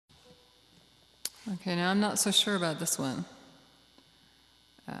Okay, now I'm not so sure about this one.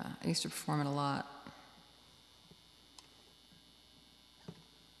 I used to perform it a lot.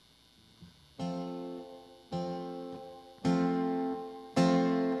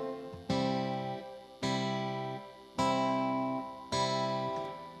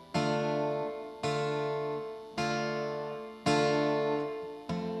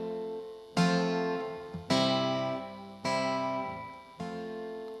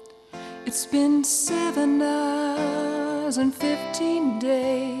 It's been 7 hours and 15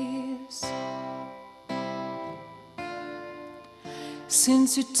 days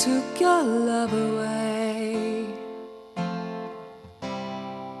since you took your love away.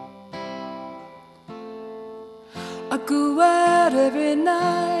 I go out every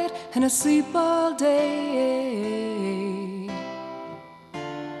night and I sleep all day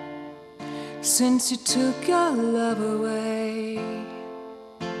since you took your love away.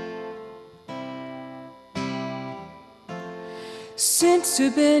 Since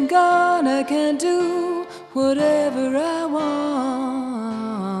you've been gone, I can do whatever I want.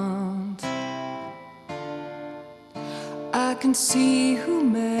 I can see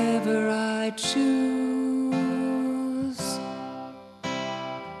whomever I choose,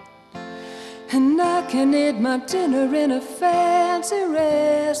 and I can eat my dinner in a fancy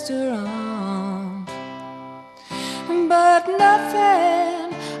restaurant. But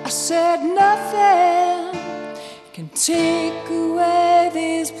nothing, I said nothing, can take away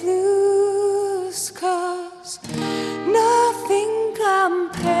these blues, 'cause nothing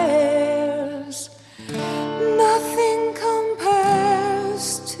compares, nothing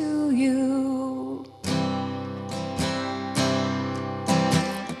compares to you.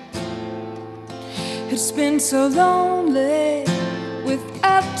 It's been so lonely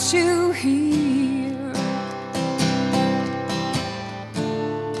without you here,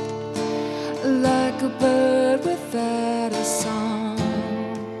 like a bird without a song.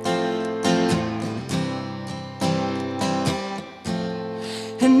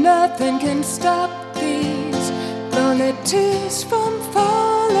 And nothing can stop these lonely tears from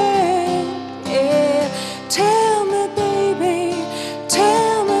falling. Yeah, tell me baby,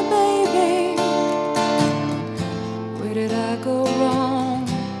 tell me baby, where did I go wrong?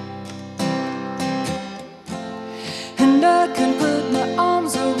 And I can put my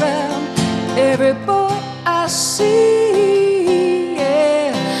arms around every boy I see,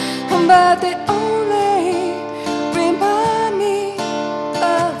 yeah, but they only remind me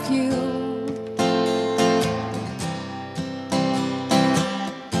of you.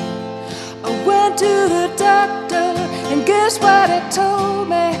 I went to the doctor, and guess what he told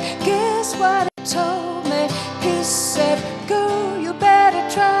me? Guess what he told me? He said, girl, you better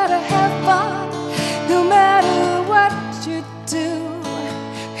try to have fun, no matter what you do.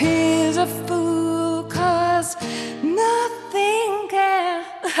 He's a fool, 'cause nothing can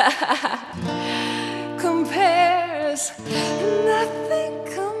compares, nothing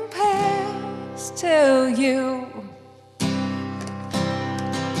compares to you.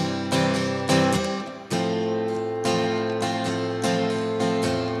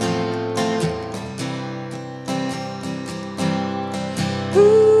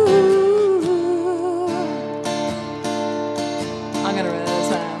 Ooh, I'm gonna run out of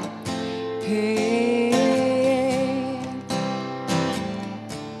time.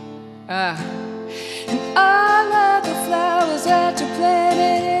 And all of the flowers that you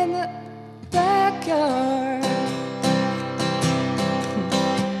planted in the backyard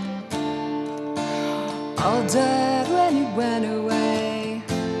all died when you went away.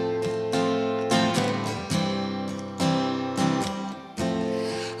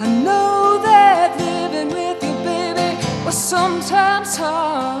 I know that living with you, baby, was sometimes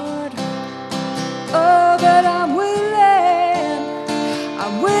hard. Oh, but I'm willing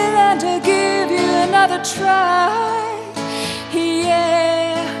to give you another try,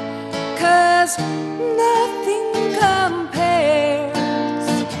 yeah, 'cause